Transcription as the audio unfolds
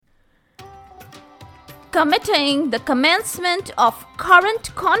committing the commencement of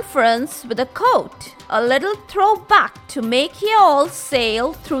current conference with a quote, a little throwback to make ye all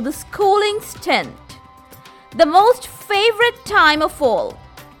sail through the schooling stint. The most favorite time of all.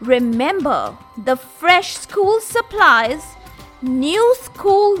 Remember the fresh school supplies, new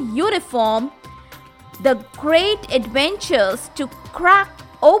school uniform, the great adventures to crack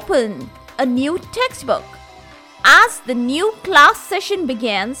open a new textbook as the new class session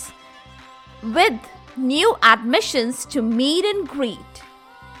begins with new admissions to meet and greet.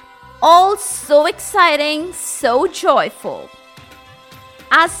 All so exciting, so joyful.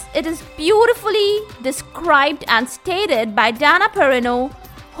 As it is beautifully described and stated by Dana Perino,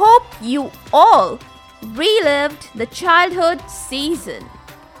 hope you all relived the childhood season.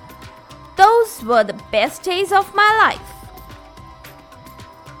 Those were the best days of my life.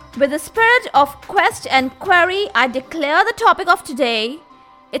 With the spirit of quest and query, I declare the topic of today.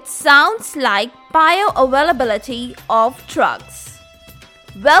 It sounds like bioavailability of drugs.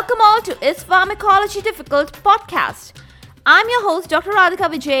 Welcome all to Is Pharmacology Difficult podcast. I'm your host Dr. Radhika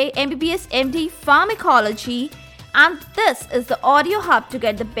Vijay, MBBS MD Pharmacology, and this is the audio hub to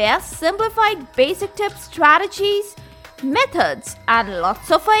get the best simplified basic tips, strategies, methods, and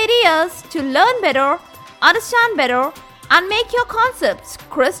lots of ideas to learn better, understand better, and make your concepts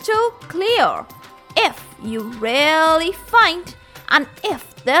crystal clear. If you really find and if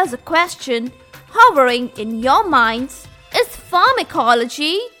there's a question hovering in your minds, is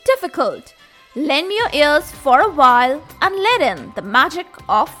pharmacology difficult? Lend me your ears for a while and let in the magic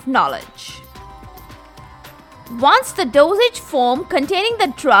of knowledge. Once the dosage form containing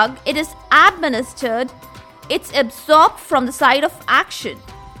the drug it is administered, it's absorbed from the site of action.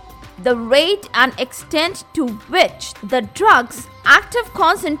 The rate and extent to which the drug's active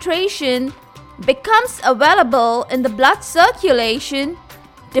concentration becomes available in the blood circulation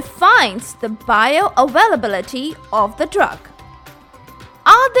defines the bioavailability of the drug.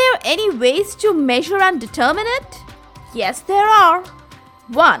 Are there any ways to measure and determine it? Yes, there are.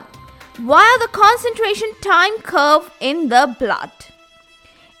 1. Via the concentration time curve in the blood.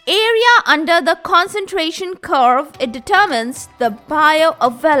 Area under the concentration curve, it determines the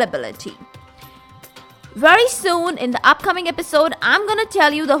bioavailability. Very soon in the upcoming episode, I'm going to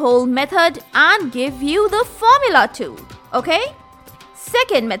tell you the whole method and give you the formula too. Okay?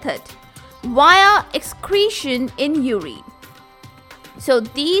 Second method, via excretion in urine. So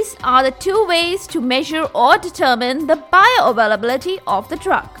these are the two ways to measure or determine the bioavailability of the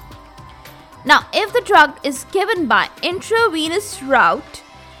drug. Now, if the drug is given by intravenous route,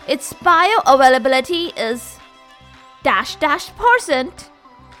 its bioavailability is %.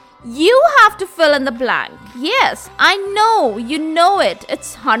 You have to fill in the blank. Yes, I know, you know it.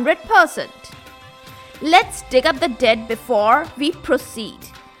 It's 100%. Let's dig up the dead before we proceed.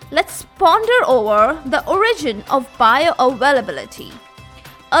 Let's ponder over the origin of bioavailability.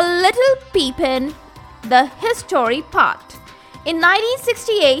 A little peep in the history part. In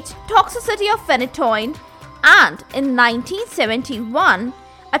 1968, toxicity of phenytoin, and in 1971,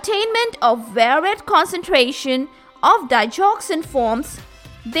 attainment of varied concentration of digoxin forms,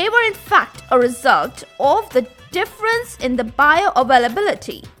 they were in fact a result of the difference in the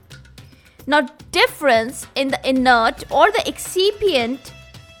bioavailability. Now, difference in the inert or the excipient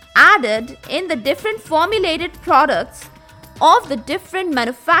added in the different formulated products of the different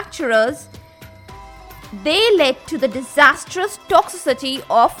manufacturers, they led to the disastrous toxicity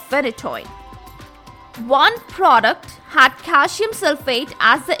of phenytoin. One product had calcium sulfate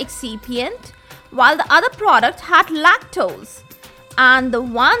as the excipient, while the other product had lactose. And the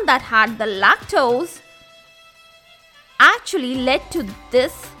one that had the lactose actually led to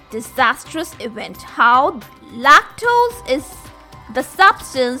this disastrous event. How lactose is the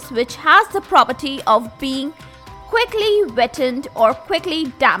substance which has the property of being quickly wetted or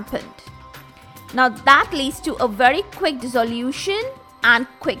quickly dampened. Now that leads to a very quick dissolution and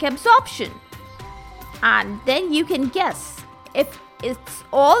quick absorption. And then you can guess, if it's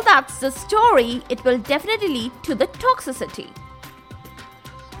all that's the story, it will definitely lead to the toxicity.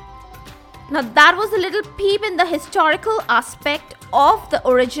 Now that was a little peep in the historical aspect of the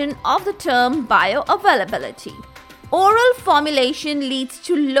origin of the term bioavailability. Oral formulation leads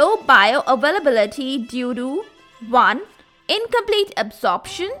to low bioavailability due to 1. Incomplete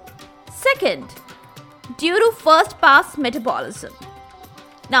absorption. 2. Due to first pass metabolism.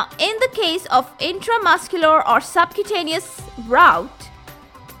 Now, in the case of intramuscular or subcutaneous route,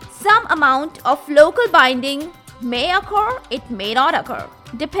 some amount of local binding may occur, it may not occur.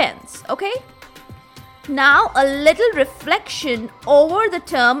 Depends, okay? Now, a little reflection over the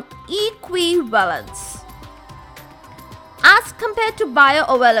term equivalence. As compared to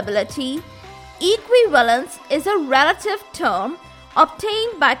bioavailability, equivalence is a relative term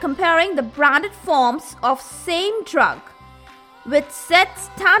obtained by comparing the branded forms of same drug with set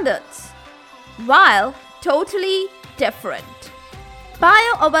standards, while totally different.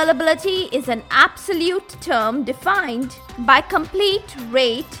 Bioavailability is an absolute term defined by complete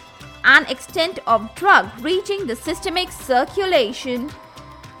rate and extent of drug reaching the systemic circulation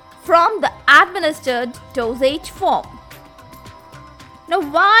from the administered dosage form. Now,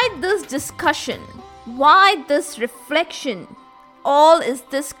 why this discussion? Why this reflection? All is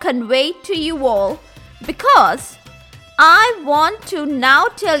this conveyed to you all because I want to now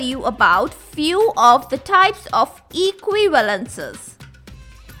tell you about few of the types of equivalences.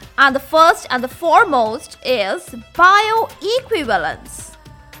 And the first and the foremost is bioequivalence.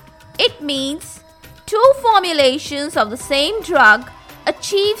 It means two formulations of the same drug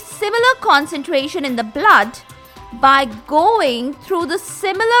achieve similar concentration in the blood by going through the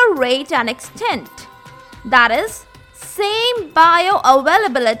similar rate and extent. That is, same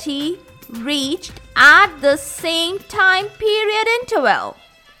bioavailability reached at the same time period interval.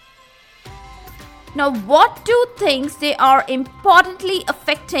 Now, what two things they are importantly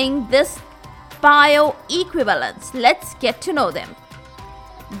affecting this bioequivalence? Let's get to know them.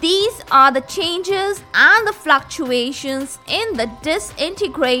 These are the changes and the fluctuations in the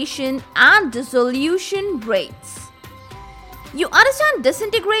disintegration and dissolution rates. You understand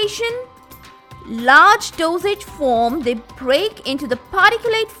disintegration? Large dosage form, they break into the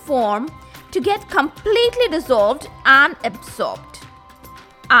particulate form to get completely dissolved and absorbed.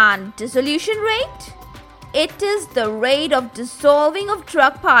 And dissolution rate? It is the rate of dissolving of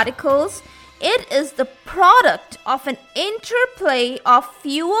drug particles. It is the product of an interplay of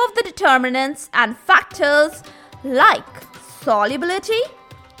few of the determinants and factors like solubility,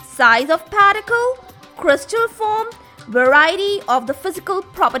 size of particle, crystal form, variety of the physical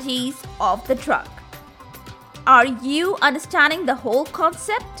properties of the drug. Are you understanding the whole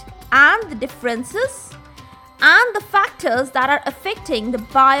concept and the differences and the factors that are affecting the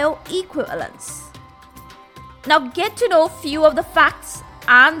bioequivalence? Now get to know few of the facts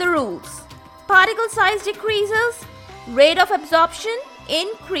and the rules. Particle size decreases, rate of absorption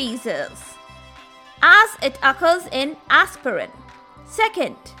increases as it occurs in aspirin.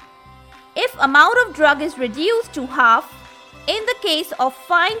 Second, if amount of drug is reduced to half in the case of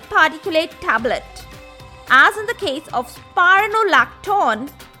fine particulate tablet, as in the case of spironolactone,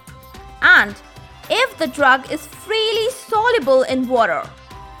 and if the drug is freely soluble in water,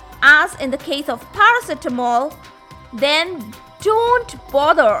 as in the case of paracetamol, then don't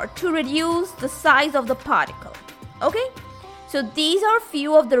bother to reduce the size of the particle. Okay? So these are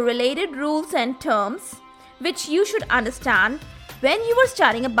few of the related rules and terms which you should understand when you are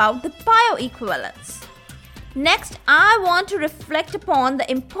studying about the bioequivalence. Next, I want to reflect upon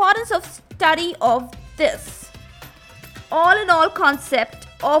the importance of study of this all-in-all concept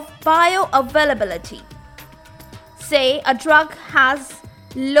of bioavailability. Say a drug has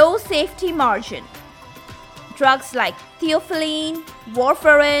low safety margin. Drugs like theophylline,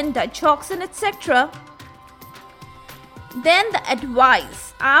 warfarin, digoxin, etc. Then the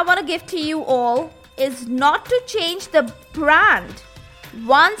advice I want to give to you all is not to change the brand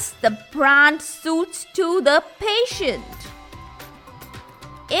once the brand suits to the patient.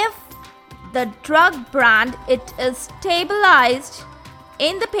 If the drug brand it is stabilized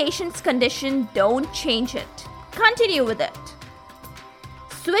in the patient's condition, don't change it. Continue with it.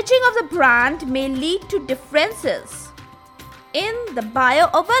 Switching of the brand may lead to differences in the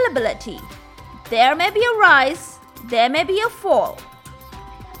bioavailability. There may be a rise, there may be a fall,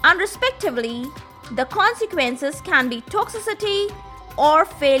 and respectively, the consequences can be toxicity or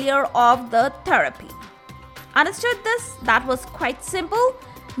failure of the therapy. Understood this? That was quite simple,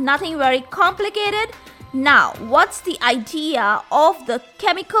 nothing very complicated. Now, what's the idea of the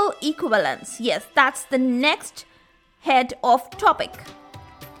chemical equivalence? Yes, that's the next head of topic.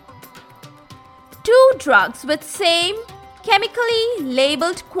 Two drugs with same chemically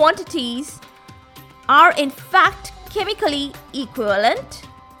labeled quantities are in fact chemically equivalent.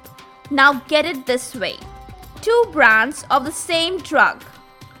 Now get it this way. Two brands of the same drug,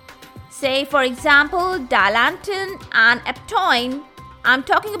 say for example Dilantin and Eptoin, I'm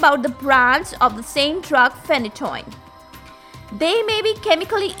talking about the brands of the same drug phenytoin. They may be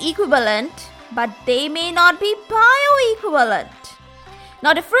chemically equivalent, but they may not be bioequivalent.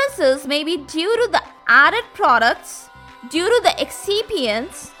 Now differences may be due to the added products, due to the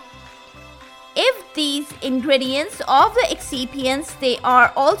excipients. If these ingredients of the excipients they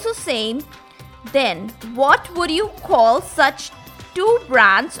are also same, then what would you call such two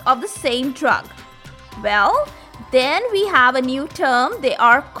brands of the same drug? Well, Then we have a new term. They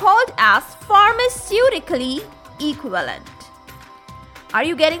are called as pharmaceutically equivalent. Are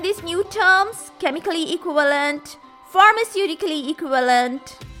you getting these new terms? Chemically equivalent, pharmaceutically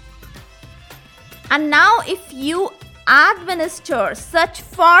equivalent. And now if you administer such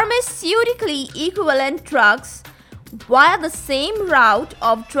pharmaceutically equivalent drugs via the same route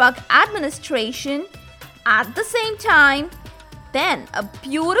of drug administration at the same time, then a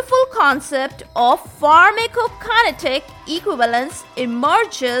beautiful concept of pharmacokinetic equivalence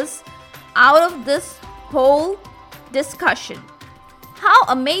emerges out of this whole discussion. How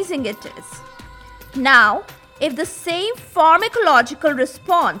amazing it is! Now, if the same pharmacological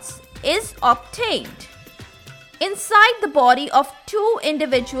response is obtained inside the body of two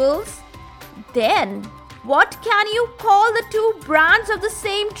individuals, then what can you call the two brands of the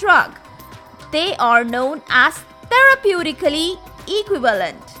same drug? They are known as therapeutically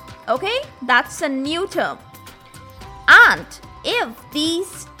equivalent. Okay, that's a new term. And if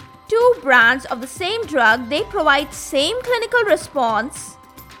these two brands of the same drug, they provide same clinical response,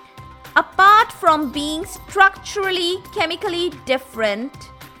 apart from being structurally, chemically different,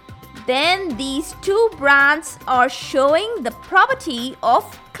 then these two brands are showing the property of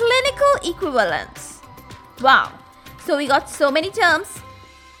clinical equivalence. Wow, so we got so many terms: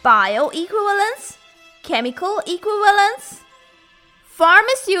 bioequivalence, chemical equivalence,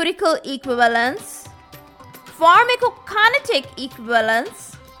 pharmaceutical equivalence, pharmacokinetic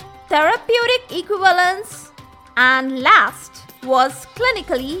equivalence, therapeutic equivalence, and last was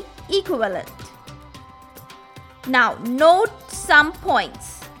clinically equivalent. Now note some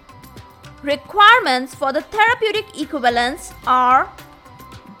points. Requirements for the therapeutic equivalence are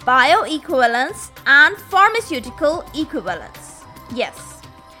bioequivalence and pharmaceutical equivalence. Yes,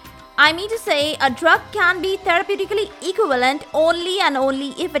 I mean to say a drug can be therapeutically equivalent only and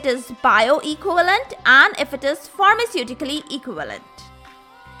only if it is bioequivalent and if it is pharmaceutically equivalent.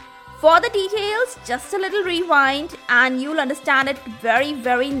 For the details, just a little rewind and you'll understand it very,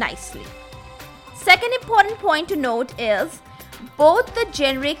 very nicely. Second important point to note is both the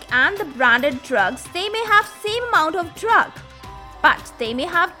generic and the branded drugs, they may have same amount of drug, but they may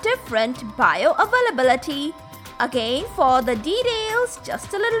have different bioavailability. Again, for the details,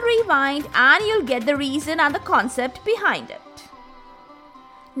 just a little rewind and you'll get the reason and the concept behind it.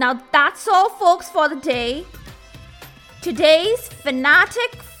 Now that's all folks for the day. Today's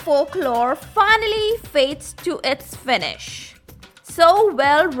fanatic folklore finally fades to its finish. So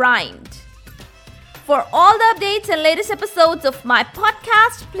well rhymed. For all the updates and latest episodes of my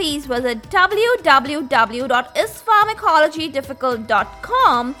podcast, please visit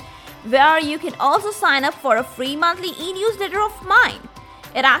www.ispharmacologydifficult.com, where you can also sign up for a free monthly e-newsletter of mine.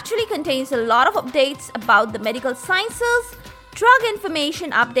 It actually contains a lot of updates about the medical sciences, drug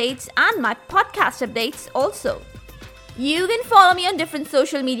information updates, and my podcast updates also. You can follow me on different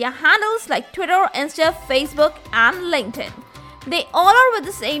social media handles like Twitter, Insta, Facebook, and LinkedIn. They all are with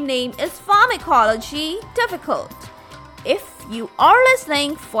the same name as Pharmacology Difficult. If you are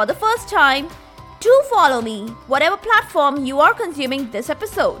listening for the first time, do follow me, whatever platform you are consuming this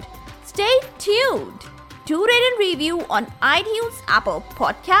episode. Stay tuned. Do rate and review on iTunes, Apple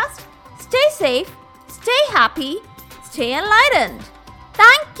Podcast. Stay safe, stay happy, stay enlightened.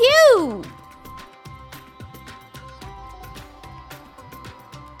 Thank you.